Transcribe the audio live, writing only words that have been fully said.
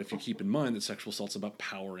If you keep in mind that sexual assault's about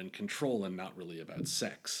power and control and not really about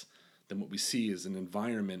sex, then what we see is an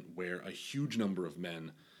environment where a huge number of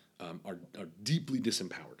men are deeply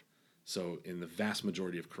disempowered. So in the vast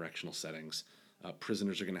majority of correctional settings,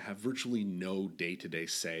 prisoners are going to have virtually no day-to-day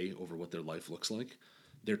say over what their life looks like.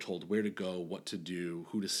 They're told where to go, what to do,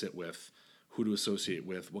 who to sit with, who to associate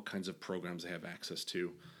with, what kinds of programs they have access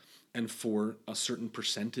to. And for a certain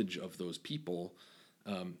percentage of those people,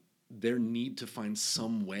 their need to find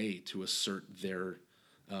some way to assert their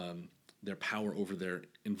power over their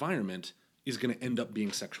environment is going to end up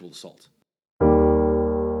being sexual assault.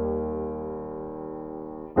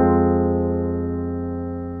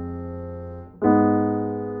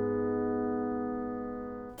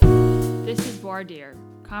 This is Voir Dire,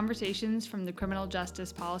 Conversations from the Criminal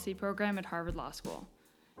Justice Policy Program at Harvard Law School,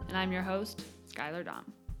 and I'm your host, Skylar Dom.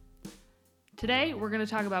 Today, we're going to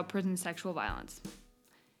talk about prison sexual violence.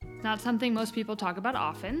 It's not something most people talk about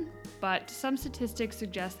often, but some statistics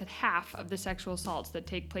suggest that half of the sexual assaults that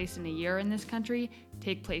take place in a year in this country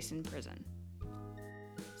take place in prison.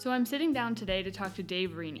 So I'm sitting down today to talk to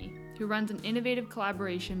Dave Rini, who runs an innovative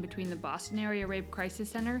collaboration between the Boston Area Rape Crisis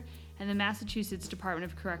Center and the Massachusetts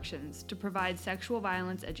Department of Corrections to provide sexual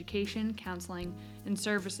violence education, counseling, and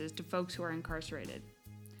services to folks who are incarcerated.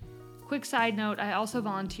 Quick side note, I also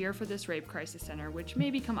volunteer for this Rape Crisis Center, which may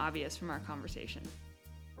become obvious from our conversation.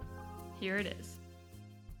 Here it is.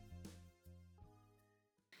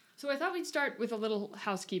 So I thought we'd start with a little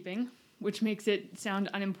housekeeping, which makes it sound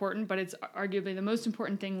unimportant, but it's arguably the most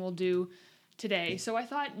important thing we'll do today. So I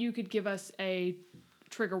thought you could give us a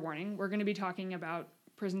trigger warning. We're going to be talking about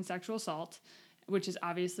prison sexual assault, which is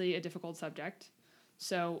obviously a difficult subject.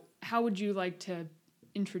 So how would you like to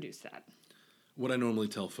introduce that? What I normally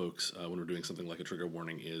tell folks when we're doing something like a trigger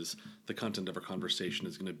warning is the content of our conversation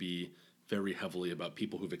is going to be very heavily about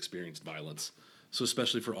people who've experienced violence. So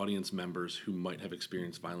especially for audience members who might have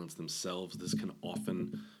experienced violence themselves, this can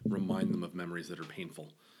often remind them of memories that are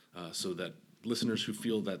painful. So that listeners who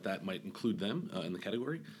feel that that might include them in the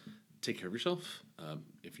category, take care of yourself.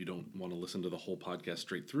 If you don't want to listen to the whole podcast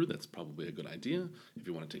straight through, that's probably a good idea. If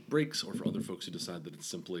you want to take breaks, or for other folks who decide that it's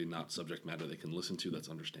simply not subject matter they can listen to, that's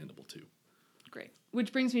understandable too. Great.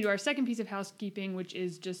 Which brings me to our second piece of housekeeping, which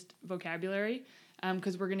is just vocabulary,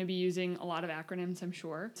 because we're going to be using a lot of acronyms, I'm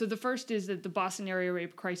sure. So the first is that the Boston Area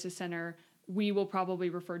Rape Crisis Center, we will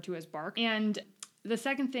probably refer to as BARC. And the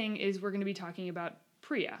second thing is we're going to be talking about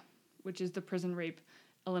PREA, which is the Prison Rape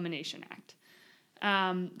Elimination Act.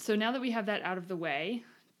 So now that we have that out of the way,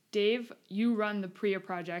 Dave, you run the PREA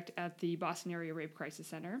project at the Boston Area Rape Crisis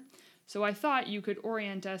Center. So I thought you could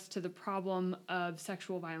orient us to the problem of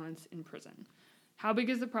sexual violence in prison. How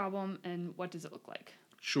big is the problem and what does it look like?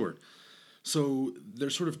 Sure. So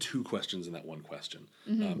there's sort of two questions in that one question.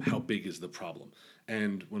 How big is the problem?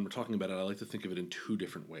 And when we're talking about it, I like to think of it in two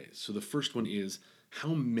different ways. So the first one is how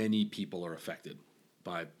many people are affected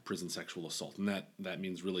by prison sexual assault. And that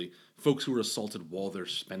means really folks who are assaulted while they're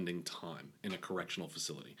spending time in a correctional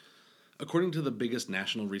facility. According to the biggest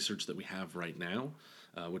national research that we have right now,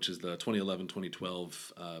 which is the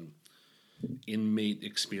 2011-2012 inmate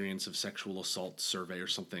experience of sexual assault survey or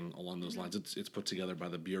something along those lines. It's put together by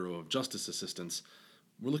the Bureau of Justice Assistance.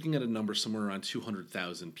 We're looking at a number somewhere around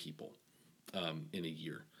 200,000 people in a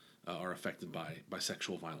year are affected by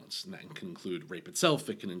sexual violence. And that can include rape itself.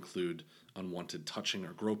 It can include unwanted touching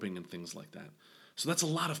or groping and things like that. So that's a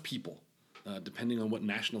lot of people. Depending on what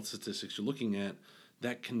national statistics you're looking at,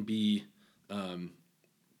 that can be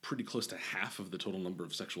pretty close to half of the total number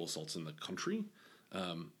of sexual assaults in the country.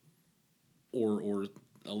 Or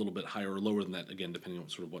a little bit higher or lower than that, again, depending on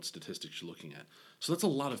sort of what statistics you're looking at. So that's a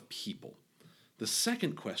lot of people. The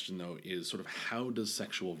second question, though, is sort of how does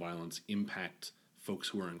sexual violence impact folks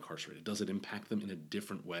who are incarcerated? Does it impact them in a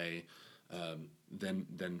different way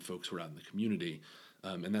than folks who are out in the community?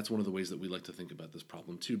 And that's one of the ways that we like to think about this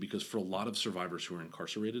problem, too, because for a lot of survivors who are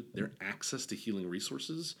incarcerated, their access to healing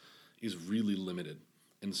resources is really limited.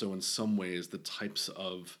 And so in some ways, the types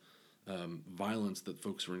of violence that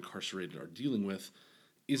folks who are incarcerated are dealing with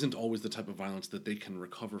isn't always the type of violence that they can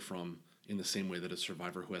recover from in the same way that a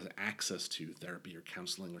survivor who has access to therapy or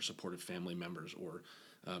counseling or supportive family members or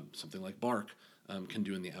something like BARC can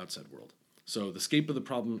do in the outside world. So the scope of the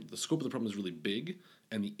problem is really big,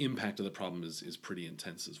 and the impact of the problem is pretty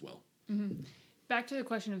intense as well. Mm-hmm. Back to the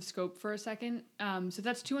question of scope for a second. So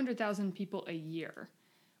that's 200,000 people a year.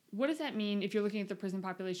 What does that mean if you're looking at the prison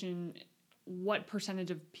population? What percentage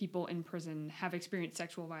of people in prison have experienced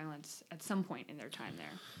sexual violence at some point in their time there?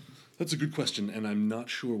 That's a good question, and I'm not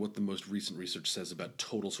sure what the most recent research says about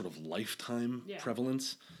total sort of lifetime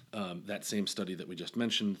prevalence. That same study that we just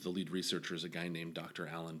mentioned, the lead researcher is a guy named Dr.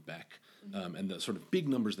 Alan Beck. And the sort of big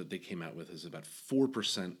numbers that they came out with is about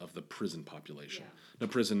 4% of the prison population. Now,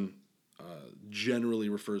 prison generally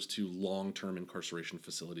refers to long-term incarceration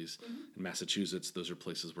facilities. In Massachusetts, those are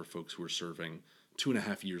places where folks who are serving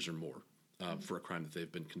 2.5 years or more for a crime that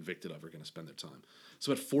they've been convicted of are going to spend their time.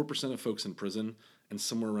 So about 4% of folks in prison, and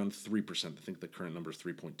somewhere around 3%, I think the current number is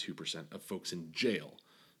 3.2%, of folks in jail,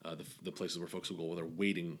 the places where folks will go while they're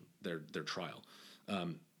waiting their trial,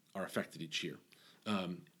 are affected each year.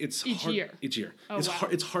 Each year. Oh,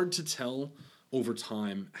 It's hard to tell over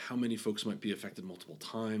time how many folks might be affected multiple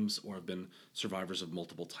times or have been survivors of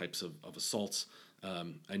multiple types of assaults.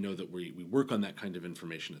 I know that we work on that kind of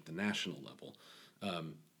information at the national level,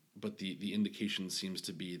 but the indication seems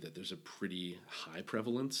to be that there's a pretty high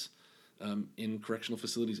prevalence in correctional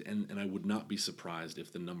facilities, and I would not be surprised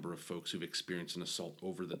if the number of folks who've experienced an assault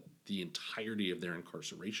over the entirety of their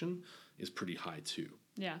incarceration is pretty high too.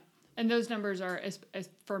 Yeah. And those numbers are, as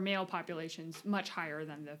for male populations, much higher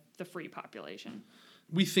than the free population.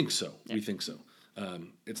 We think so. Yep. We think so.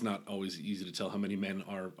 It's not always easy to tell how many men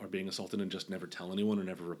are being assaulted and just never tell anyone or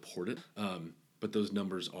never report it. But those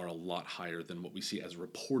numbers are a lot higher than what we see as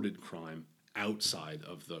reported crime outside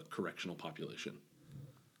of the correctional population.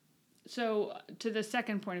 So to the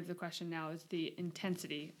second point of the question now is the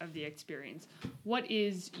intensity of the experience. What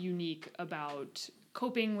is unique about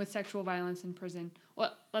coping with sexual violence in prison?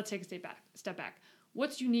 Well, let's take a step back.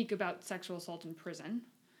 What's unique about sexual assault in prison?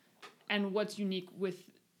 And what's unique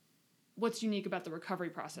about the recovery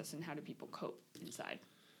process, and how do people cope inside?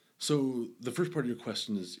 So the first part of your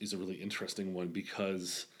question is a really interesting one,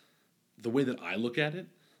 because the way that I look at it,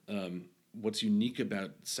 what's unique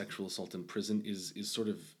about sexual assault in prison is sort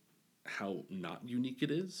of how not unique it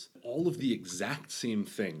is. All of the exact same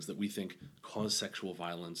things that we think cause sexual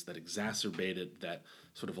violence, that exacerbate it, that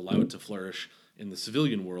sort of allow it to flourish in the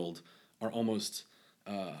civilian world, are almost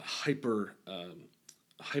hyper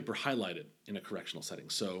highlighted in a correctional setting.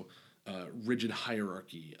 So rigid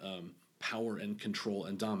hierarchy, power and control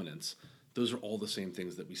and dominance, those are all the same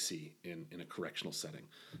things that we see in a correctional setting.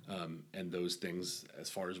 And those things, as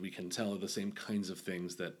far as we can tell, are the same kinds of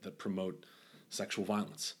things that promote sexual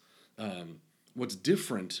violence. What's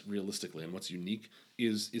different, realistically, and what's unique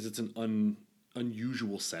is it's an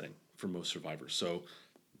unusual setting for most survivors. So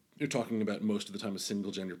you're talking about most of the time a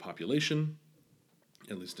single-gender population,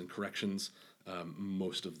 at least in corrections.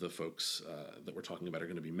 Most of the folks that we're talking about are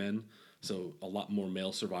going to be men, so a lot more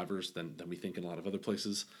male survivors than we think in a lot of other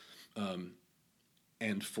places.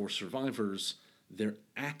 And for survivors, their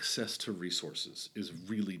access to resources is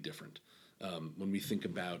really different. When we think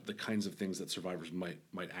about the kinds of things that survivors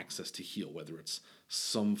might access to heal, whether it's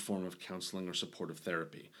some form of counseling or supportive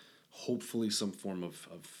therapy, hopefully some form of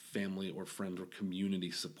family or friend or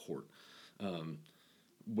community support,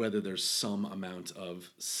 whether there's some amount of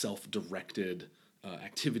self-directed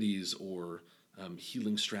activities or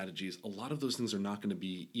healing strategies, a lot of those things are not going to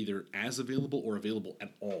be either as available or available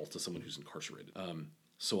at all to someone who's incarcerated.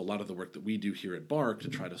 So a lot of the work that we do here at BARC to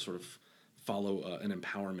try to sort of follow an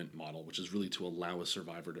empowerment model, which is really to allow a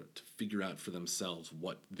survivor to figure out for themselves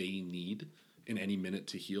what they need in any minute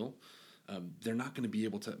to heal, they're not going to be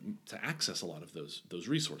able to access a lot of those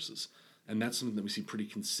resources. And that's something that we see pretty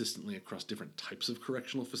consistently across different types of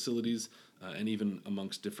correctional facilities, and even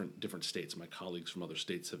amongst different states. My colleagues from other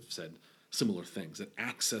states have said similar things, that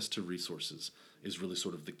access to resources is really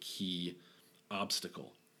sort of the key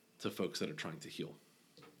obstacle to folks that are trying to heal.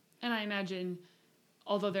 And I imagine,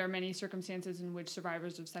 although there are many circumstances in which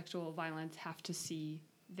survivors of sexual violence have to see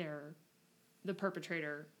the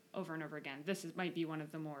perpetrator over and over again, might be one of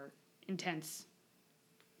the more intense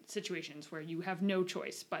situations where you have no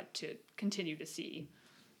choice but to continue to see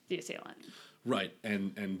the assailant. Right,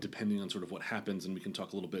 and depending on sort of what happens, and we can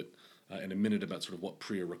talk a little bit in a minute about sort of what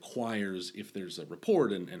PREA requires if there's a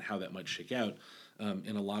report and how that might shake out.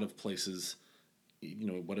 In a lot of places,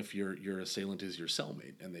 what if your assailant is your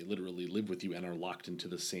cellmate and they literally live with you and are locked into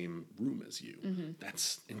the same room as you? Mm-hmm.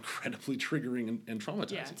 That's incredibly triggering and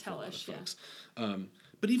traumatizing for a lot of folks. Yeah.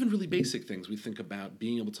 But even really basic things, we think about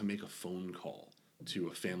being able to make a phone call to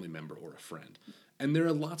a family member or a friend. And there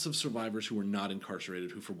are lots of survivors who are not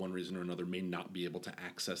incarcerated who, for one reason or another, may not be able to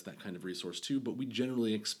access that kind of resource too, but we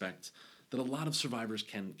generally expect that a lot of survivors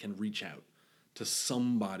can reach out to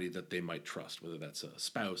somebody that they might trust, whether that's a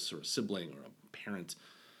spouse or a sibling or a parent.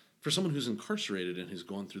 For someone who's incarcerated and who's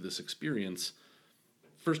gone through this experience,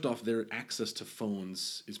 first off, their access to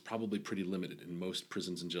phones is probably pretty limited. In most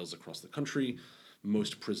prisons and jails across the country,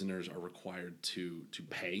 most prisoners are required to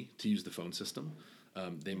pay to use the phone system.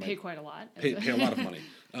 They might pay quite a lot. pay a lot of money.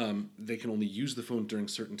 They can only use the phone during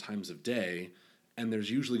certain times of day, and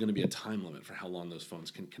there's usually going to be a time limit for how long those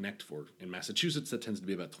phones can connect for. In Massachusetts, that tends to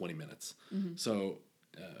be about 20 minutes. So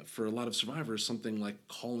for a lot of survivors, something like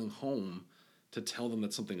calling home to tell them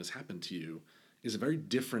that something has happened to you is a very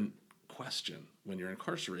different question when you're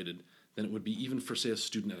incarcerated than it would be even for, say, a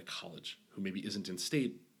student at a college who maybe isn't in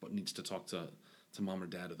state but needs to talk to mom or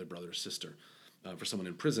dad or their brother or sister. For someone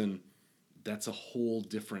in prison, that's a whole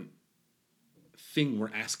different thing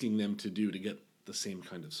we're asking them to do to get the same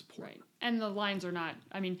kind of support. Right. And the lines are not,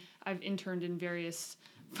 I mean, I've interned in various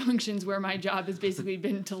functions where my job has basically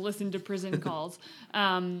been to listen to prison calls.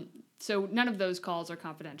 So none of those calls are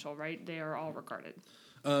confidential, right? They are all recorded.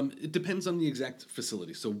 It depends on the exact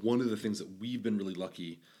facility. So one of the things that we've been really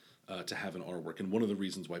lucky to have in our work, and one of the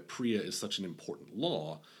reasons why PREA is such an important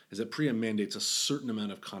law, is that PREA mandates a certain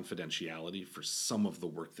amount of confidentiality for some of the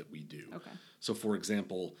work that we do. Okay. So, for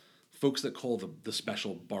example, folks that call the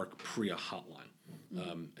special BARC PREA hotline,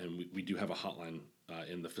 and we do have a hotline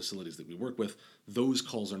in the facilities that we work with, those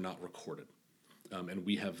calls are not recorded. And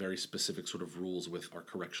we have very specific sort of rules with our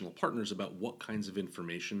correctional partners about what kinds of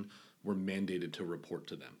information we're mandated to report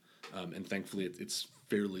to them. And thankfully, it's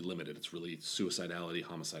fairly limited. It's really suicidality,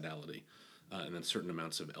 homicidality, and then certain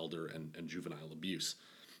amounts of elder and juvenile abuse.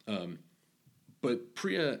 But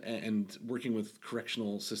PREA and working with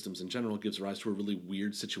correctional systems in general gives rise to a really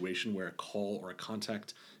weird situation where a call or a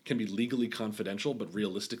contact can be legally confidential but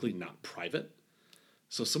realistically not private.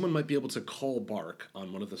 So someone might be able to call BARC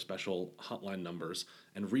on one of the special hotline numbers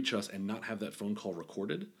and reach us and not have that phone call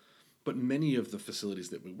recorded. But many of the facilities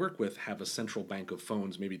that we work with have a central bank of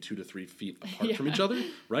phones maybe 2 to 3 feet apart from each other,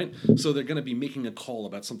 right? So they're going to be making a call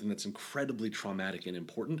about something that's incredibly traumatic and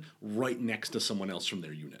important right next to someone else from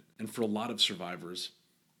their unit. And for a lot of survivors,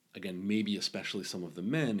 again, maybe especially some of the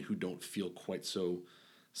men who don't feel quite so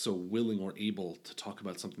willing or able to talk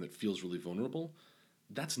about something that feels really vulnerable,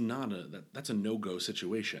 that's a no-go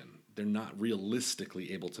situation. They're not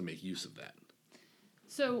realistically able to make use of that.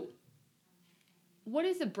 So what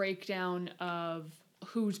is the breakdown of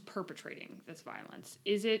who's perpetrating this violence?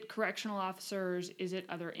 Is it correctional officers? Is it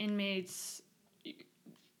other inmates?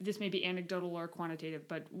 This may be anecdotal or quantitative,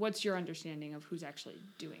 but what's your understanding of who's actually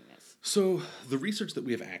doing this? So the research that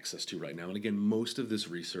we have access to right now, and again, most of this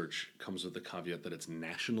research comes with the caveat that it's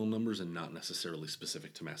national numbers and not necessarily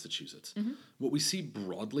specific to Massachusetts. What we see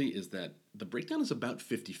broadly is that the breakdown is about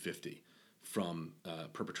 50-50 from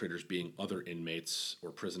perpetrators being other inmates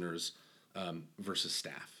or prisoners versus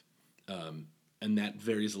staff. And that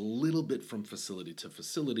varies a little bit from facility to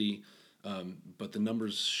facility, but the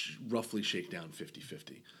numbers roughly shake down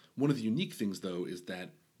 50-50. One of the unique things, though, is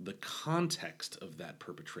that the context of that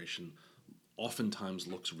perpetration oftentimes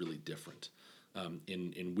looks really different.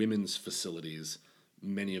 In women's facilities,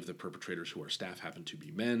 many of the perpetrators who are staff happen to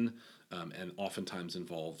be men, and oftentimes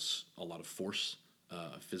involves a lot of force,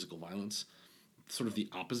 physical violence. Sort of the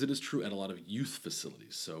opposite is true at a lot of youth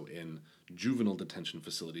facilities. So in juvenile detention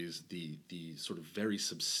facilities, the sort of very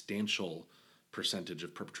substantial percentage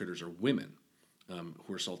of perpetrators are women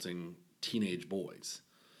who are assaulting teenage boys,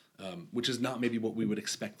 which is not maybe what we would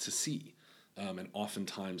expect to see. And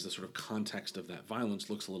oftentimes the sort of context of that violence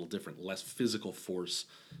looks a little different, less physical force,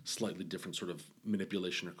 slightly different sort of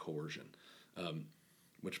manipulation or coercion,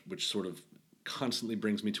 which sort of constantly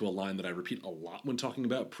brings me to a line that I repeat a lot when talking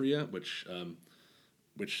about PREA,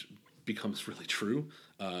 which becomes really true,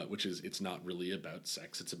 which is it's not really about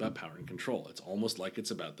sex, it's about power and control. It's almost like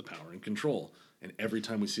it's about the power and control. And every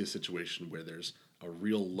time we see a situation where there's a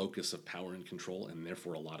real locus of power and control and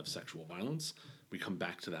therefore a lot of sexual violence, we come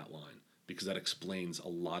back to that line because that explains a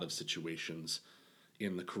lot of situations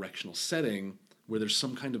in the correctional setting where there's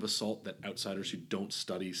some kind of assault that outsiders who don't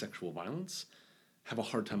study sexual violence have a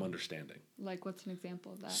hard time understanding. Like, what's an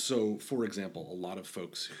example of that? So, for example, a lot of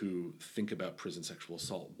folks who think about prison sexual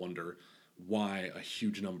assault wonder why a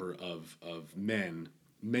huge number of men,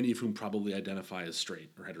 many of whom probably identify as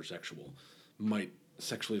straight or heterosexual, might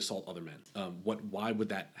sexually assault other men. Why would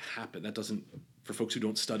that happen? That doesn't, for folks who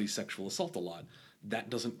don't study sexual assault a lot,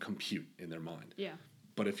 that doesn't compute in their mind. Yeah.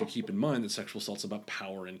 But if you keep in mind that sexual assault's about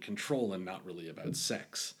power and control and not really about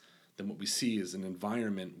sex, then what we see is an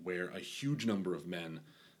environment where a huge number of men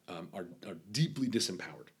are deeply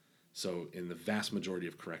disempowered. So in the vast majority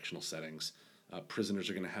of correctional settings, prisoners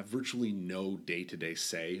are going to have virtually no day-to-day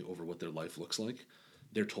say over what their life looks like.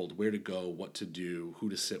 They're told where to go, what to do, who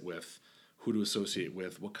to sit with, who to associate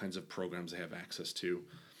with, what kinds of programs they have access to.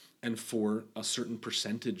 And for a certain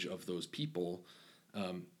percentage of those people,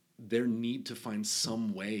 their need to find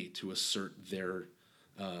some way to assert their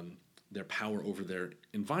power over their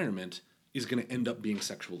environment is going to end up being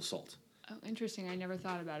sexual assault. Oh, interesting. I never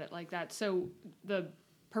thought about it like that. So the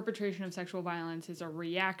perpetration of sexual violence is a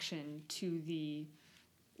reaction to the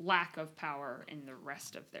lack of power in the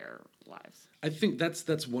rest of their lives. I think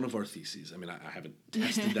that's one of our theses. I mean, I haven't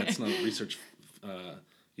tested that's not a research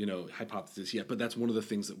hypothesis yet, but that's one of the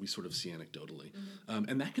things that we sort of see anecdotally.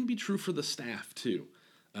 And that can be true for the staff too,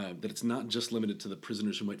 that it's not just limited to the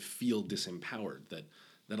prisoners who might feel disempowered,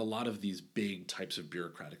 that a lot of these big types of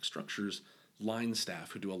bureaucratic structures, line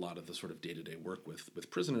staff who do a lot of the sort of day-to-day work with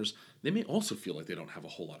prisoners, they may also feel like they don't have a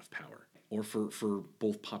whole lot of power. Or for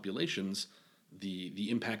both populations, the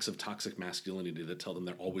impacts of toxic masculinity that tell them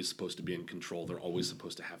they're always supposed to be in control, they're always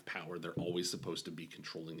supposed to have power, they're always supposed to be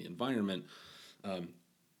controlling the environment,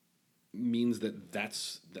 means that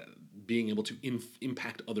being able to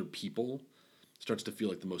impact other people starts to feel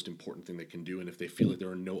like the most important thing they can do. And if they feel like there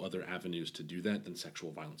are no other avenues to do that, then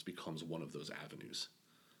sexual violence becomes one of those avenues.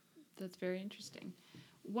 That's very interesting.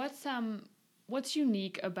 What's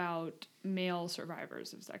unique about male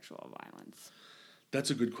survivors of sexual violence? That's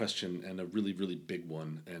a good question and a really, really big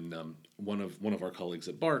one. And one of our colleagues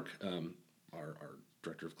at BARC, our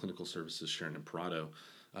director of clinical services, Sharon Imparato,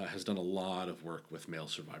 has done a lot of work with male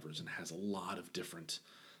survivors and has a lot of different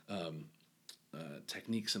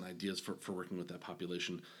techniques and ideas for working with that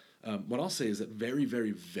population. What I'll say is that very,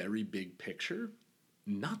 very, very big picture,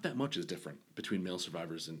 not that much is different between male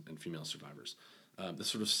survivors and female survivors. The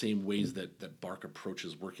sort of same ways that BARC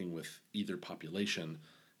approaches working with either population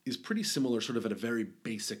is pretty similar, sort of at a very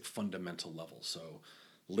basic fundamental level. So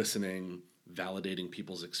listening, validating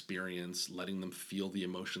people's experience, letting them feel the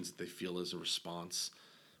emotions that they feel as a response.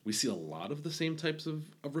 We see a lot of the same types of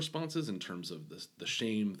responses in terms of the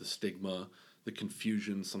shame, the stigma, the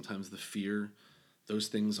confusion, sometimes the fear. Those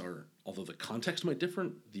things are, although the context might differ,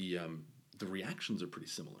 the reactions are pretty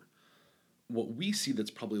similar. What we see that's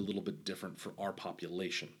probably a little bit different for our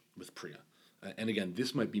population with PREA, and again,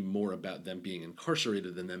 this might be more about them being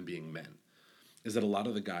incarcerated than them being men, is that a lot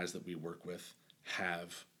of the guys that we work with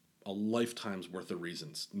have a lifetime's worth of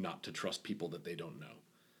reasons not to trust people that they don't know,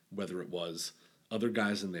 whether it was other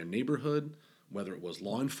guys in their neighborhood, whether it was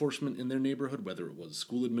law enforcement in their neighborhood, whether it was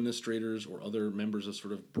school administrators or other members of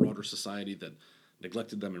sort of broader society that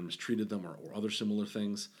neglected them and mistreated them or other similar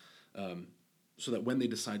things, so that when they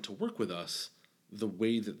decide to work with us, the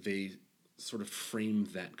way that they sort of frame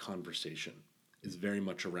that conversation is very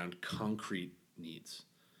much around concrete needs.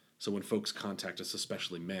 So when folks contact us,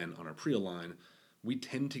 especially men, on our PREA line, we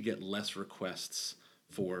tend to get less requests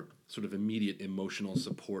for sort of immediate emotional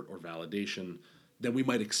support or validation than we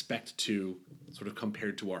might expect to, sort of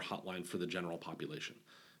compared to our hotline for the general population.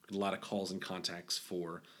 We get a lot of calls and contacts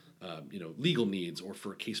for legal needs or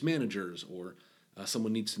for case managers, or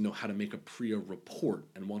someone needs to know how to make a PREA report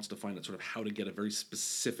and wants to find out sort of how to get a very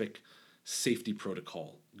specific safety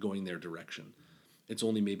protocol going their direction. It's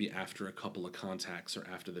only maybe after a couple of contacts or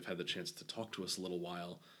after they've had the chance to talk to us a little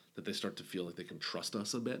while that they start to feel like they can trust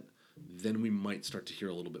us a bit. Then we might start to hear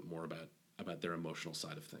a little bit more about their emotional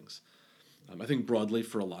side of things. I think broadly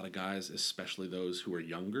for a lot of guys, especially those who are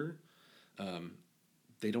younger,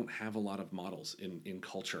 they don't have a lot of models in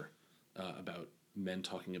culture about men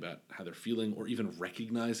talking about how they're feeling or even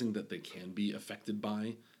recognizing that they can be affected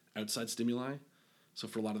by outside stimuli. So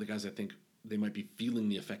for a lot of the guys, I think they might be feeling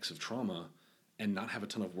the effects of trauma and not have a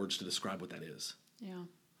ton of words to describe what that is. Yeah,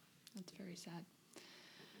 that's very sad.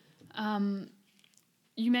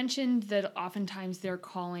 You mentioned that oftentimes they're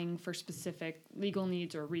calling for specific legal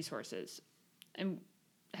needs or resources. And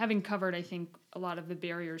having covered, I think, a lot of the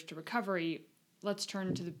barriers to recovery, let's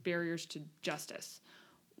turn to the barriers to justice.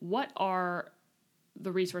 What are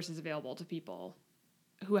the resources available to people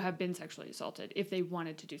who have been sexually assaulted if they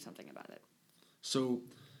wanted to do something about it? So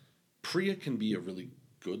PREA can be a really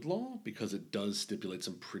good law because it does stipulate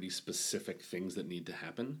some pretty specific things that need to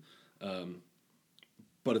happen.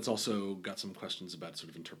 But it's also got some questions about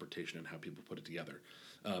sort of interpretation and how people put it together.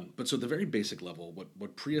 But so at the very basic level,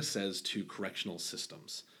 what PREA says to correctional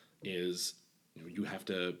systems is, you have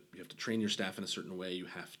to train your staff in a certain way. You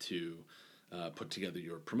have to put together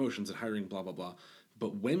your promotions and hiring, blah, blah, blah.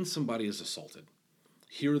 But when somebody is assaulted,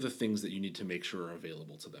 here are the things that you need to make sure are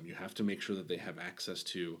available to them. You have to make sure that they have access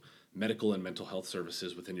to medical and mental health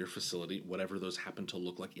services within your facility, whatever those happen to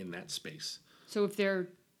look like in that space. So if they're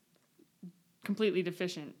completely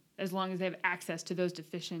deficient, as long as they have access to those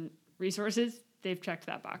deficient resources, they've checked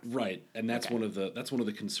that box. Right, and that's one of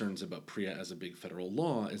the concerns about PREA as a big federal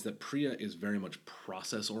law, is that PREA is very much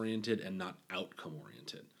process-oriented and not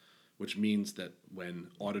outcome-oriented, which means that when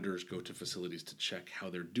auditors go to facilities to check how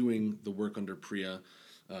they're doing the work under PREA,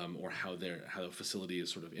 or how the facility is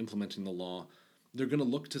sort of implementing the law, they're going to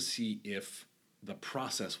look to see if the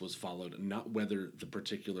process was followed, not whether the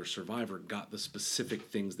particular survivor got the specific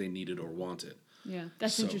things they needed or wanted. Yeah,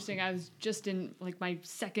 that's interesting. I was just in like my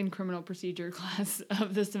second criminal procedure class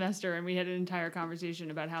of the semester, and we had an entire conversation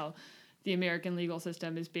about how the American legal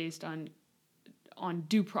system is based on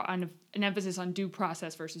an emphasis on due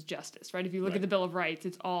process versus justice, right? If you look at the Bill of Rights,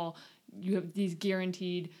 it's all, you have these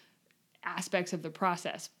guaranteed aspects of the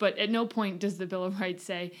process, but at no point does the Bill of Rights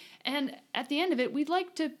say, and at the end of it, we'd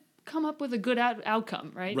like to come up with a good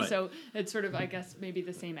outcome, right? So it's sort of, I guess, maybe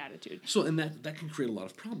the same attitude. So, and that can create a lot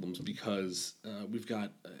of problems because we've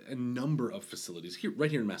got a number of facilities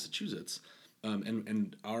right here in Massachusetts,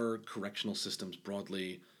 and our correctional systems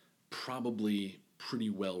broadly probably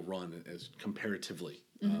pretty well run as comparatively,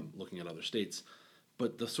 looking at other states.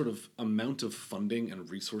 But the sort of amount of funding and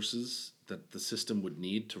resources that the system would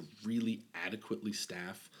need to really adequately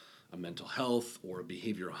staff a mental health or a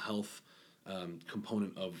behavioral health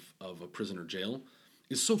component of a prison or jail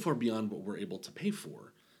is so far beyond what we're able to pay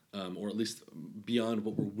for, or at least beyond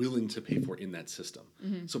what we're willing to pay for in that system.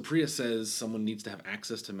 So PREA says someone needs to have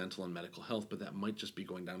access to mental and medical health, but that might just be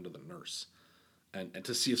going down to the nurse. And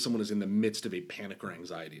to see if someone is in the midst of a panic or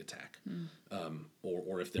anxiety attack,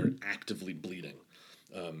 or if they're actively bleeding.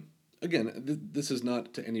 Again, this is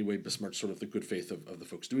not to any way besmirch sort of the good faith of the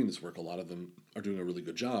folks doing this work. A lot of them are doing a really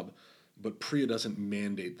good job, but PREA doesn't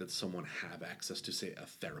mandate that someone have access to, say, a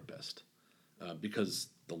therapist, because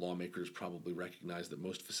the lawmakers probably recognize that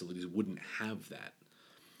most facilities wouldn't have that.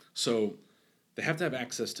 So they have to have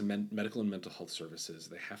access to medical and mental health services.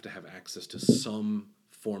 They have to have access to some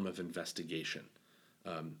form of investigation.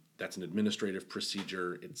 That's an administrative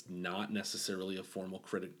procedure. It's not necessarily a formal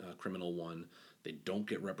criminal one. They don't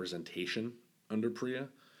get representation under PREA,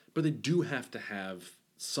 but they do have to have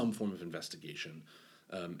some form of investigation,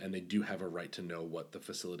 and they do have a right to know what the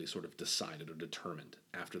facility sort of decided or determined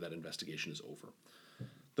after that investigation is over.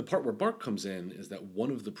 The part where BARC comes in is that one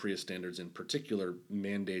of the PREA standards in particular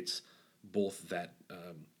mandates both that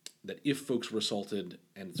that if folks were assaulted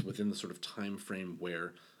and it's within the sort of time frame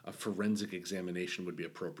where a forensic examination would be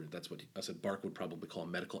appropriate. That's what us at BARC would probably call a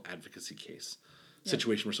medical advocacy case.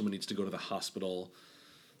 Situation where someone needs to go to the hospital.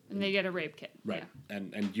 And they get a rape kit. Right. Yeah.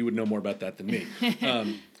 And you would know more about that than me.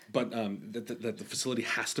 But that the facility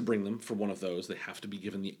has to bring them for one of those. They have to be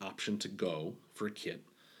given the option to go for a kit.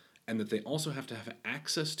 And that they also have to have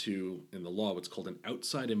access to, in the law, what's called an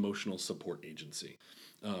outside emotional support agency.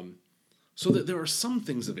 So that there are some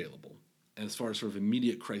things available. And as far as sort of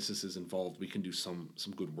immediate crisis is involved, we can do some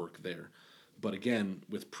good work there. But again,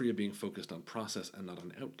 with PREA being focused on process and not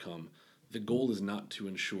on outcome, the goal is not to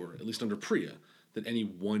ensure, at least under PREA, that any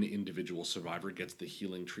one individual survivor gets the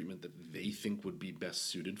healing treatment that they think would be best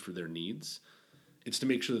suited for their needs. It's to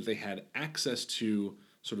make sure that they had access to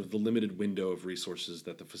sort of the limited window of resources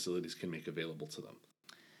that the facilities can make available to them.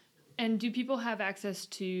 And do people have access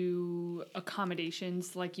to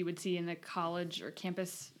accommodations like you would see in the college or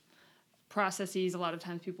campus processes? A lot of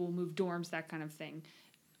times people will move dorms, that kind of thing.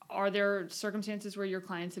 Are there circumstances where your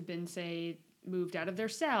clients have been, say, moved out of their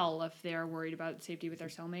cell if they're worried about safety with their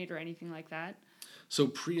cellmate or anything like that? So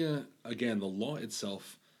PREA, again, the law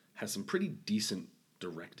itself has some pretty decent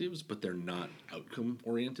directives, but they're not outcome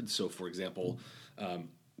oriented. So, for example,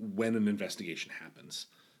 when an investigation happens,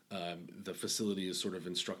 the facility is sort of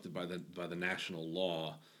instructed by the national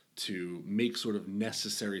law to make sort of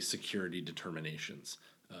necessary security determinations.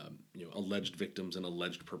 Alleged victims and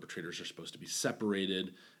alleged perpetrators are supposed to be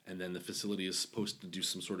separated, and then the facility is supposed to do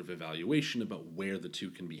some sort of evaluation about where the two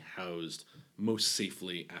can be housed most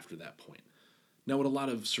safely after that point. Now, what a lot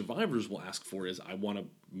of survivors will ask for is, I want to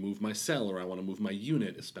move my cell or I want to move my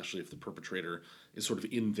unit, especially if the perpetrator is sort of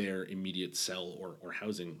in their immediate cell or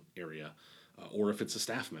housing area, or if it's a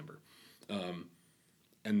staff member.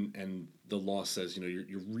 And the law says,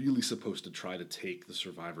 you're really supposed to try to take the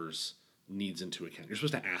survivor's needs into account. You're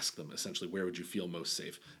supposed to ask them, essentially, where would you feel most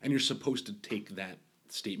safe? And you're supposed to take that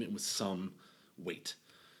statement with some weight.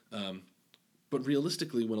 But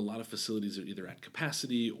realistically, when a lot of facilities are either at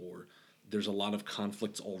capacity or there's a lot of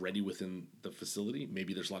conflicts already within the facility,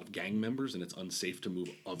 maybe there's a lot of gang members and it's unsafe to move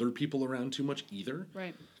other people around too much either.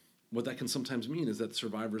 Right. What that can sometimes mean is that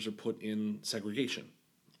survivors are put in segregation,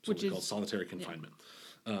 which we call solitary confinement.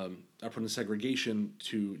 Are put in segregation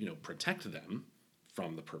to protect them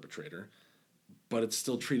from the perpetrator, but it's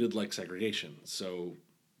still treated like segregation. So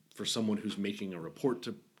for someone who's making a report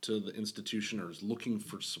to the institution or is looking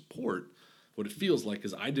for support, what it feels like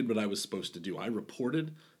is, I did what I was supposed to do. I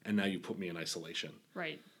reported, and now you put me in isolation.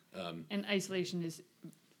 Right. And isolation is,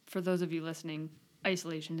 for those of you listening,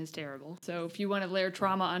 isolation is terrible. So if you want to layer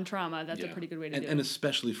trauma on trauma, that's a pretty good way to do it. And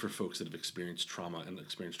especially for folks that have experienced trauma and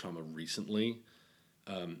experienced trauma recently,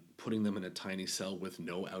 putting them in a tiny cell with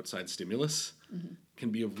no outside stimulus can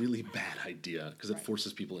be a really bad idea because it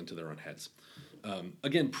forces people into their own heads.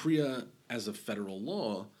 Again, PREA, as a federal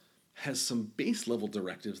law, has some base level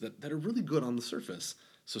directives that are really good on the surface.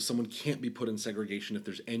 So someone can't be put in segregation if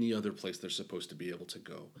there's any other place they're supposed to be able to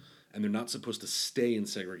go. And they're not supposed to stay in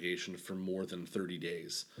segregation for more than 30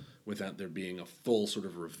 days without there being a full sort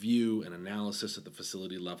of review and analysis at the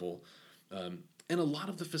facility level. And a lot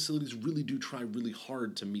of the facilities really do try really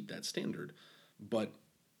hard to meet that standard. But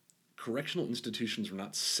correctional institutions are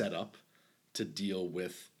not set up to deal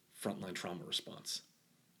with frontline trauma response.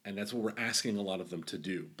 And that's what we're asking a lot of them to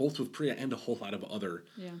do, both with PREA and a whole lot of other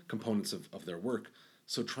components of their work.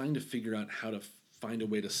 So trying to figure out how to find a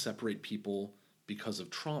way to separate people because of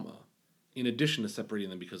trauma, in addition to separating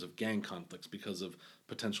them because of gang conflicts, because of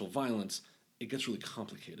potential violence, it gets really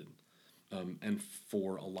complicated. And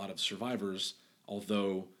for a lot of survivors,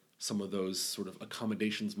 although some of those sort of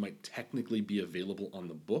accommodations might technically be available on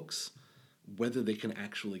the books, whether they can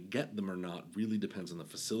actually get them or not really depends on the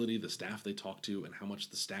facility, the staff they talk to, and how much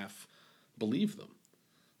the staff believe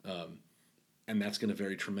them. And that's going to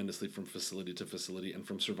vary tremendously from facility to facility and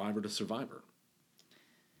from survivor to survivor.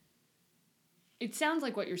 It sounds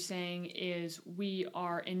like what you're saying is we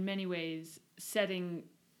are in many ways setting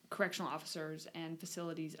correctional officers and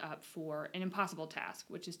facilities up for an impossible task,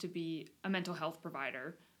 which is to be a mental health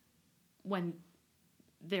provider when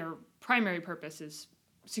their primary purpose is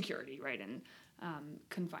security, right, and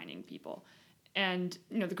confining people. And,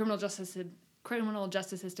 the criminal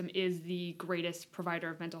justice system is the greatest provider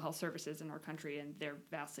of mental health services in our country, and they're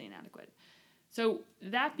vastly inadequate. So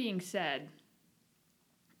that being said,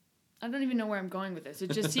 I don't even know where I'm going with this.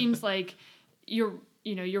 It just seems like you're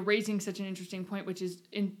raising such an interesting point, which is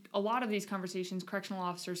in a lot of these conversations, correctional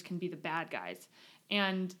officers can be the bad guys.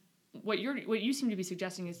 And what you seem to be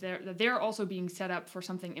suggesting is that they're also being set up for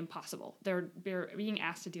something impossible. They're being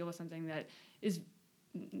asked to deal with something that is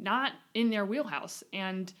not in their wheelhouse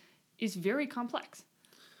and is very complex.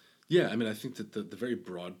 Yeah, I mean, I think that the very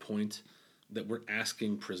broad point that we're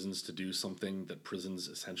asking prisons to do something that prisons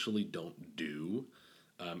essentially don't do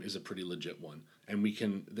is a pretty legit one. And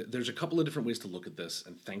there's a couple of different ways to look at this,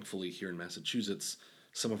 and thankfully here in Massachusetts,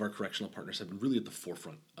 some of our correctional partners have been really at the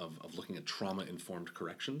forefront of looking at trauma-informed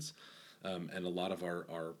corrections. And a lot of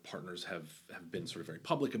our partners have been sort of very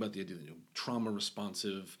public about the idea that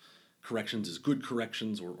trauma-responsive corrections is good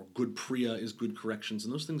corrections, or good PREA is good corrections,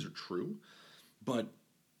 and those things are true. But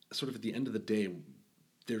sort of at the end of the day,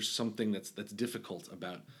 there's something that's difficult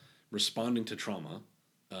about responding to trauma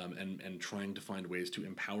and trying to find ways to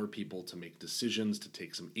empower people to make decisions, to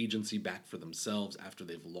take some agency back for themselves after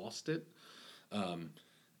they've lost it,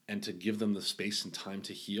 and to give them the space and time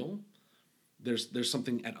to heal. There's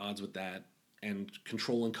something at odds with that, and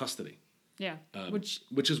control and custody. Yeah,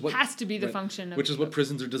 which is what has to be the function of... Which is what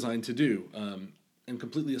prisons are designed to do. And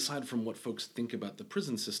completely aside from what folks think about the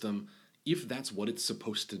prison system, if that's what it's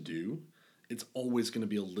supposed to do, it's always going to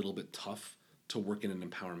be a little bit tough to work in an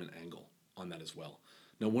empowerment angle on that as well.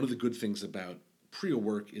 Now, one of the good things about PREA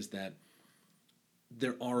work is that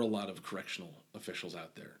there are a lot of correctional officials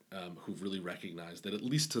out there who've really recognized that, at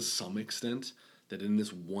least to some extent, that in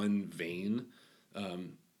this one vein,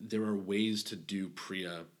 there are ways to do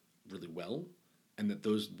PREA really well, and that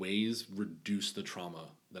those ways reduce the trauma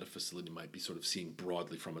that a facility might be sort of seeing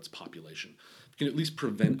broadly from its population. You can at least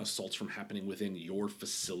prevent assaults from happening within your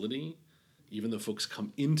facility, even though folks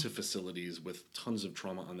come into facilities with tons of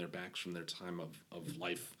trauma on their backs from their time of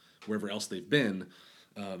life, wherever else they've been.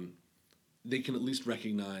 They can at least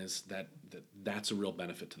recognize that that's a real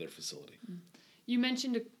benefit to their facility. You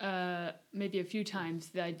mentioned maybe a few times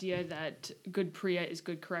the idea that good PREA is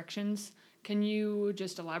good corrections. Can you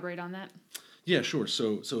just elaborate on that? Yeah, sure.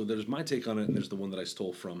 So there's my take on it, and there's the one that I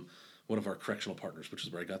stole from one of our correctional partners, which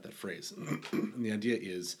is where I got that phrase. And the idea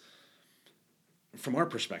is, from our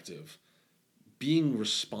perspective, being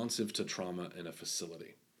responsive to trauma in a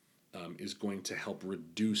facility is going to help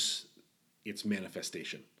reduce its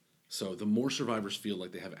manifestation. So the more survivors feel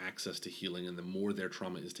like they have access to healing, and the more their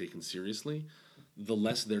trauma is taken seriously, the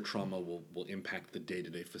less their trauma will impact the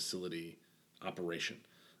day-to-day facility operation.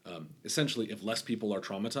 Essentially, if less people are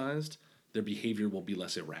traumatized, their behavior will be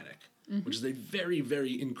less erratic, which is a very,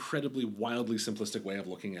 very incredibly wildly simplistic way of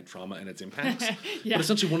looking at trauma and its impacts. Yeah. But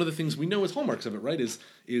essentially, one of the things we know as hallmarks of it, right,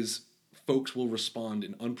 is folks will respond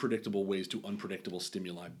in unpredictable ways to unpredictable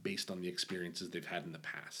stimuli based on the experiences they've had in the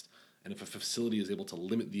past. And if a facility is able to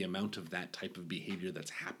limit the amount of that type of behavior that's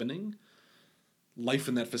happening, life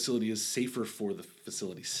in that facility is safer for the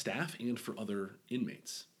facility staff and for other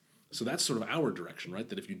inmates. So that's sort of our direction, right?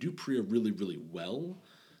 That if you do PREA really, really well,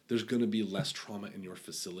 there's going to be less trauma in your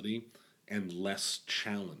facility and less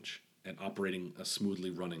challenge at operating a smoothly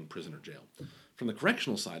running prison or jail. From the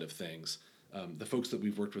correctional side of things, the folks that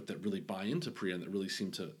we've worked with that really buy into PREA and that really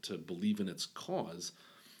seem to believe in its cause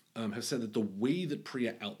have said that the way that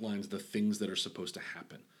PREA outlines the things that are supposed to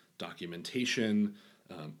happen, documentation,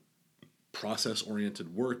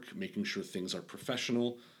 process-oriented work, making sure things are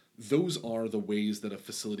professional, those are the ways that a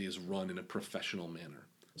facility is run in a professional manner.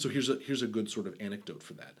 So here's a good sort of anecdote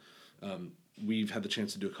for that. We've had the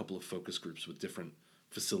chance to do a couple of focus groups with different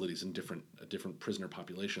facilities and different prisoner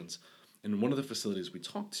populations. And in one of the facilities we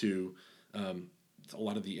talked to, a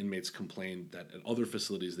lot of the inmates complained that at other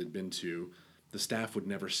facilities they'd been to, the staff would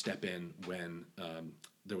never step in when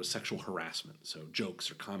there was sexual harassment. So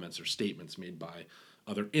jokes or comments or statements made by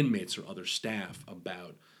other inmates or other staff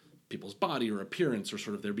about people's body or appearance or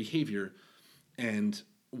sort of their behavior. And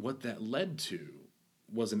what that led to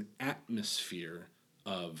was an atmosphere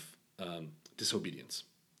of disobedience.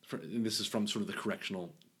 And this is from sort of the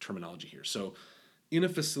correctional terminology here. So in a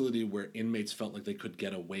facility where inmates felt like they could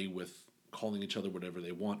get away with calling each other whatever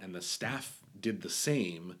they want and the staff did the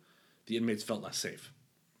same, the inmates felt less safe.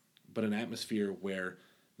 But an atmosphere where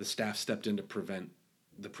the staff stepped in to prevent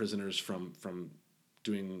the prisoners from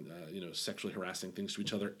doing sexually harassing things to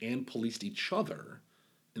each other and policed each other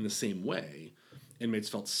in the same way, inmates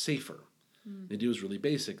felt safer. The idea was really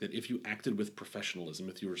basic, that if you acted with professionalism,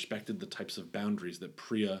 if you respected the types of boundaries that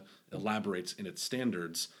PREA elaborates in its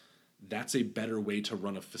standards, that's a better way to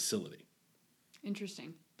run a facility.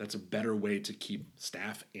 Interesting. That's a better way to keep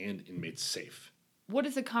staff and inmates safe. What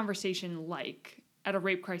is a conversation like at a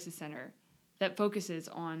rape crisis center that focuses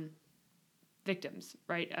on victims,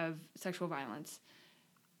 right, of sexual violence?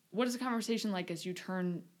 What is a conversation like as you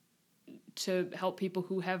turn to help people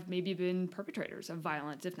who have maybe been perpetrators of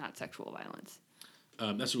violence, if not sexual violence?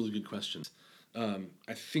 That's a really good question.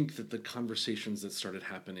 I think that the conversations that started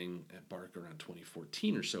happening at BARC around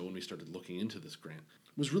 2014 or so, when we started looking into this grant,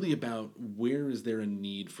 was really about where is there a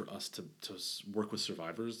need for us to work with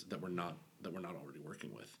survivors that we're not already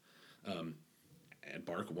working with. At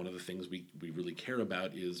BARC, one of the things we really care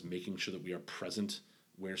about is making sure that we are present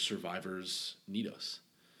where survivors need us.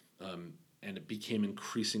 And it became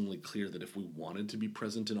increasingly clear that if we wanted to be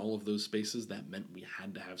present in all of those spaces, that meant we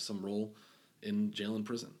had to have some role in jail and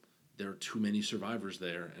prison. There are too many survivors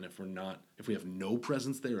there, and if we have no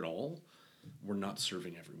presence there at all, we're not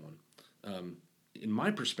serving everyone. In my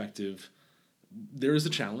perspective, there is a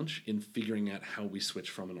challenge in figuring out how we switch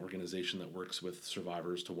from an organization that works with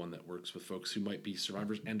survivors to one that works with folks who might be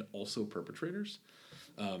survivors and also perpetrators.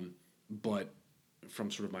 But from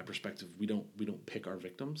sort of my perspective, we don't pick our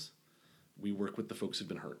victims. We work with the folks who've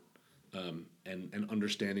been hurt, and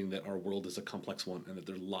understanding that our world is a complex one and that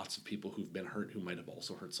there are lots of people who've been hurt who might have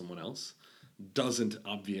also hurt someone else doesn't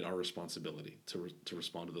obviate our responsibility to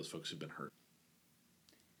respond to those folks who've been hurt.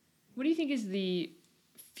 What do you think is the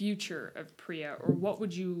future of PREA, or what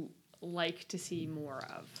would you like to see more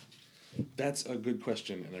of? That's a good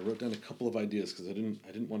question, and I wrote down a couple of ideas because I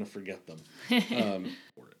didn't want to forget them.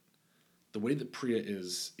 The way that PREA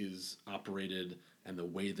is operated and the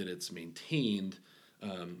way that it's maintained,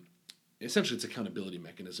 essentially its accountability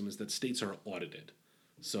mechanism is that states are audited.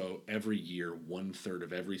 So every year, 1/3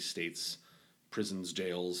 of every state's prisons,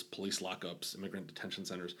 jails, police lockups, immigrant detention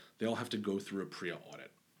centers, they all have to go through a PREA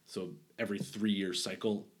audit. So every 3-year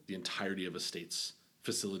cycle, the entirety of a state's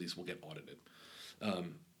facilities will get audited.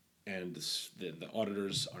 And the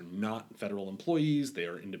auditors are not federal employees. They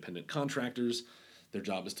are independent contractors. Their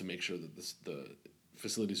job is to make sure that the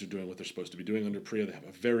facilities are doing what they're supposed to be doing under PREA. They have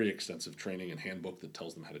a very extensive training and handbook that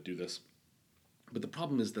tells them how to do this. But the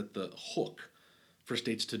problem is that the hook for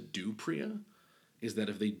states to do PREA is that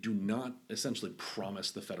if they do not essentially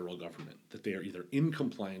promise the federal government that they are either in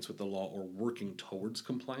compliance with the law or working towards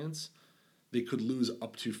compliance, they could lose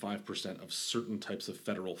up to 5% of certain types of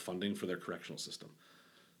federal funding for their correctional system.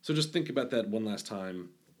 So just think about that one last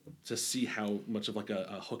time to see how much of like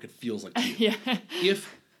a hook it feels like to you. Yeah.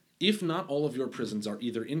 If not all of your prisons are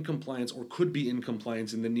either in compliance or could be in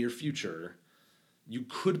compliance in the near future, you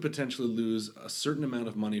could potentially lose a certain amount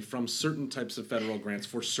of money from certain types of federal grants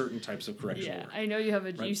for certain types of correctional work. I know you have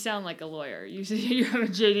right? You sound like a lawyer. You have a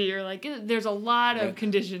JD. You're like, there's a lot of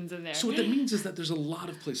conditions in there. So what that means is that there's a lot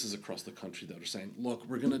of places across the country that are saying, look,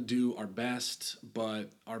 we're going to do our best,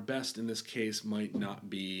 but our best in this case might not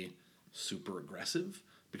be super aggressive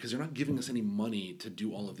because you're not giving us any money to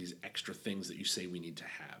do all of these extra things that you say we need to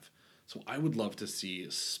have. So I would love to see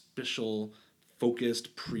a special,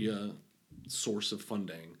 focused PREA source of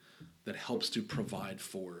funding that helps to provide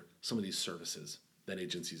for some of these services that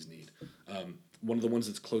agencies need. One of the ones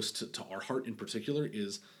that's close to our heart in particular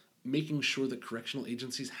is making sure that correctional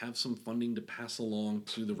agencies have some funding to pass along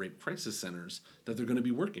to the rape crisis centers that they're going to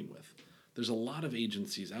be working with. There's a lot of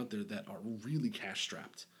agencies out there that are really cash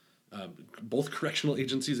strapped, both correctional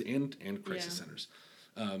agencies and crisis centers.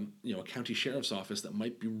 A county sheriff's office that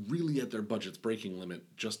might be really at their budget's breaking limit,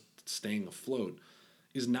 just staying afloat,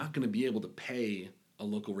 is not going to be able to pay a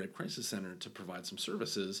local rape crisis center to provide some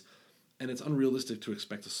services. And it's unrealistic to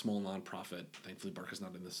expect a small nonprofit, thankfully Barca's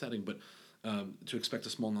not in this setting, but to expect a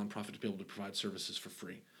small nonprofit to be able to provide services for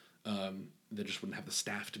free. They just wouldn't have the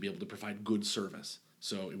staff to be able to provide good service.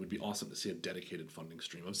 So it would be awesome to see a dedicated funding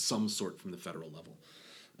stream of some sort from the federal level.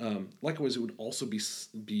 Likewise, it would also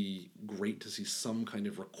be great to see some kind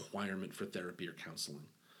of requirement for therapy or counseling.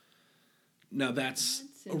 Now that's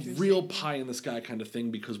a real pie in the sky kind of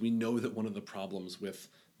thing, because we know that one of the problems with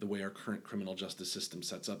the way our current criminal justice system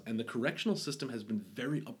sets up, and the correctional system has been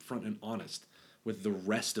very upfront and honest with the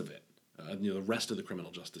rest of it, the rest of the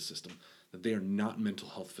criminal justice system, that they are not mental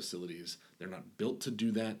health facilities. They're not built to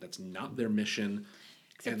do that. That's not their mission.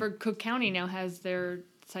 Except for Cook County now has their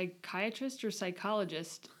psychiatrist or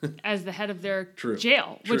psychologist as the head of their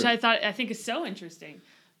jail, which I think is so interesting.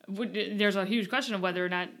 There's a huge question of whether or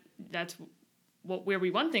not that's where we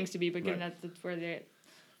want things to be, but given that that's where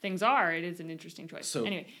things are, it is an interesting choice. So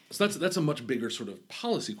anyway, that's a much bigger sort of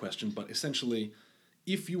policy question, but essentially,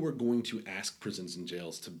 if you are going to ask prisons and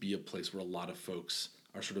jails to be a place where a lot of folks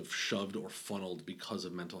are sort of shoved or funneled because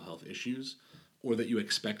of mental health issues, or that you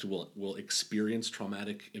expect will experience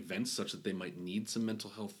traumatic events such that they might need some mental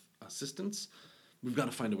health assistance, we've got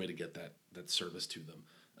to find a way to get that service to them.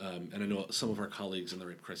 And I know some of our colleagues in the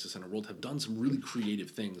Rape Crisis Center world have done some really creative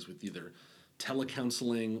things with either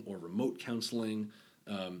telecounseling or remote counseling.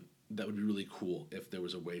 That would be really cool if there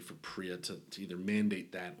was a way for PREA to either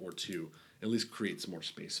mandate that or to at least create some more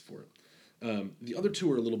space for it. The other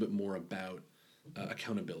two are a little bit more about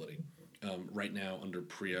accountability. Right now, under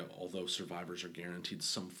PREA, although survivors are guaranteed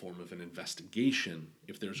some form of an investigation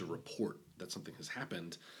if there's a report that something has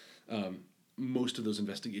happened, most of those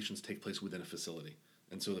investigations take place within a facility.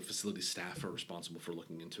 And so the facility staff are responsible for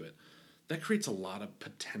looking into it. That creates a lot of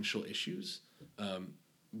potential issues,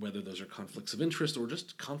 whether those are conflicts of interest or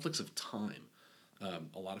just conflicts of time.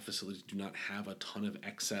 A lot of facilities do not have a ton of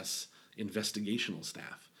excess investigational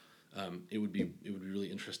staff. It would be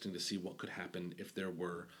really interesting to see what could happen if there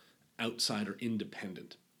were outside or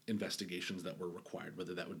independent investigations that were required,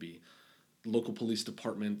 whether that would be local police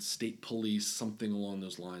department, state police, something along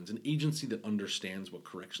those lines, an agency that understands what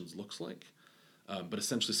corrections looks like, but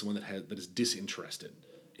essentially someone that is disinterested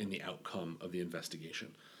in the outcome of the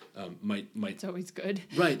investigation. Might it's always good.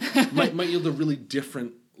 Right. might yield a really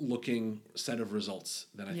different looking set of results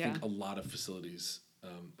than I think a lot of facilities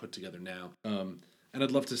put together now. And I'd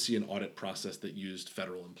love to see an audit process that used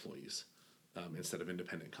federal employees instead of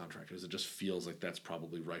independent contractors. It just feels like that's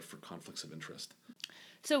probably rife for conflicts of interest.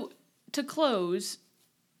 So to close,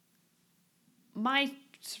 my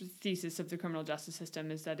thesis of the criminal justice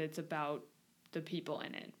system is that it's about the people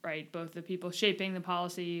in it, right? Both the people shaping the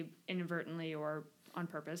policy inadvertently or on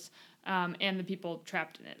purpose, and the people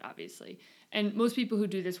trapped in it, obviously. And most people who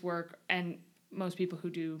do this work, and most people who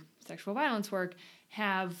do sexual violence work,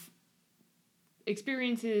 have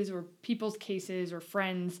experiences or people's cases or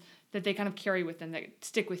friends that they kind of carry with them that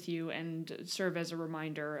stick with you and serve as a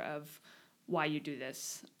reminder of why you do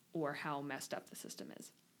this or how messed up the system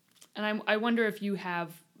is. And I wonder if you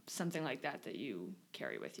have something like that you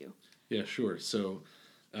carry with you. Yeah, sure. So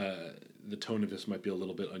the tone of this might be a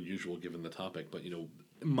little bit unusual given the topic, but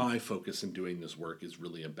my focus in doing this work is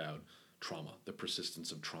really about trauma, the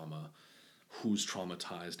persistence of trauma, who's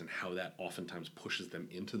traumatized and how that oftentimes pushes them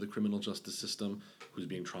into the criminal justice system, who's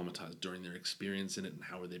being traumatized during their experience in it, and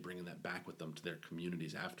how are they bringing that back with them to their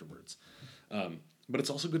communities afterwards. But it's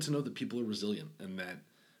also good to know that people are resilient and that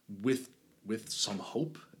with some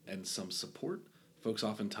hope and some support, folks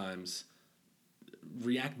oftentimes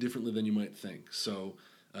react differently than you might think. So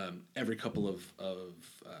every couple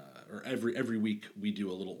or every week we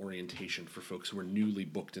do a little orientation for folks who are newly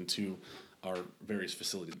booked into our various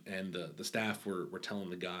facilities, and the staff were telling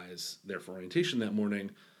the guys there for orientation that morning,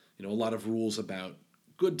 a lot of rules about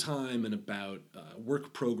good time and about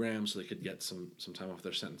work programs so they could get some time off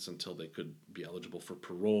their sentence until they could be eligible for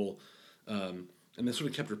parole. And they sort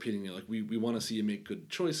of kept repeating, we want to see you make good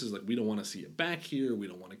choices. We don't want to see you back here. We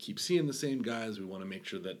don't want to keep seeing the same guys. We want to make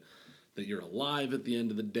sure that you're alive at the end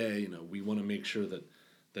of the day. We want to make sure that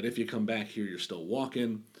if you come back here, you're still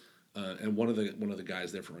walking. And one of the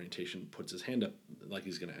guys there for orientation puts his hand up like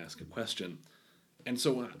he's going to ask a question. And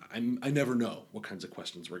so I never know what kinds of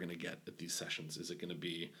questions we're going to get at these sessions. Is it going to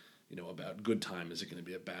be, about good time? Is it going to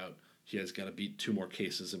be about he has got to beat 2 more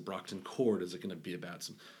cases in Brockton Court? Is it going to be about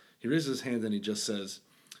some... He raises his hand and he just says,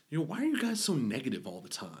 why are you guys so negative all the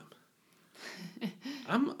time?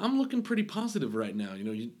 I'm looking pretty positive right now.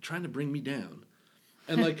 You're trying to bring me down.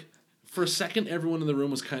 And for a second, everyone in the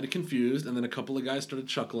room was kind of confused, and then a couple of guys started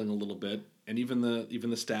chuckling a little bit, and even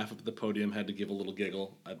the staff up at the podium had to give a little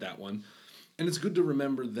giggle at that one. And it's good to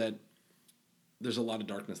remember that there's a lot of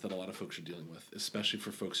darkness that a lot of folks are dealing with, especially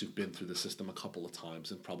for folks who've been through the system a couple of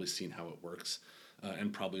times and probably seen how it works,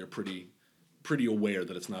 and probably are pretty aware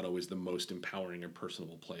that it's not always the most empowering or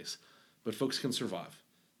personable place. But folks can survive,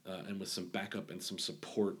 and with some backup and some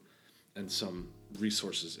support and some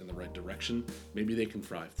resources in the right direction, maybe they can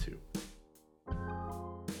thrive too.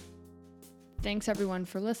 Thanks everyone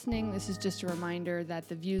for listening. This is just a reminder that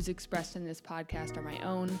the views expressed in this podcast are my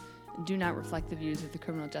own and do not reflect the views of the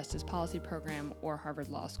Criminal Justice Policy Program or Harvard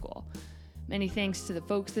Law School. Many thanks to the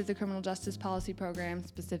folks at the Criminal Justice Policy Program,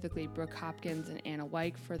 specifically Brooke Hopkins and Anna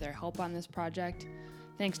Weick, for their help on this project.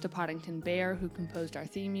 Thanks to Poddington Bear, who composed our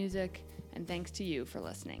theme music, and thanks to you for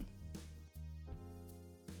listening.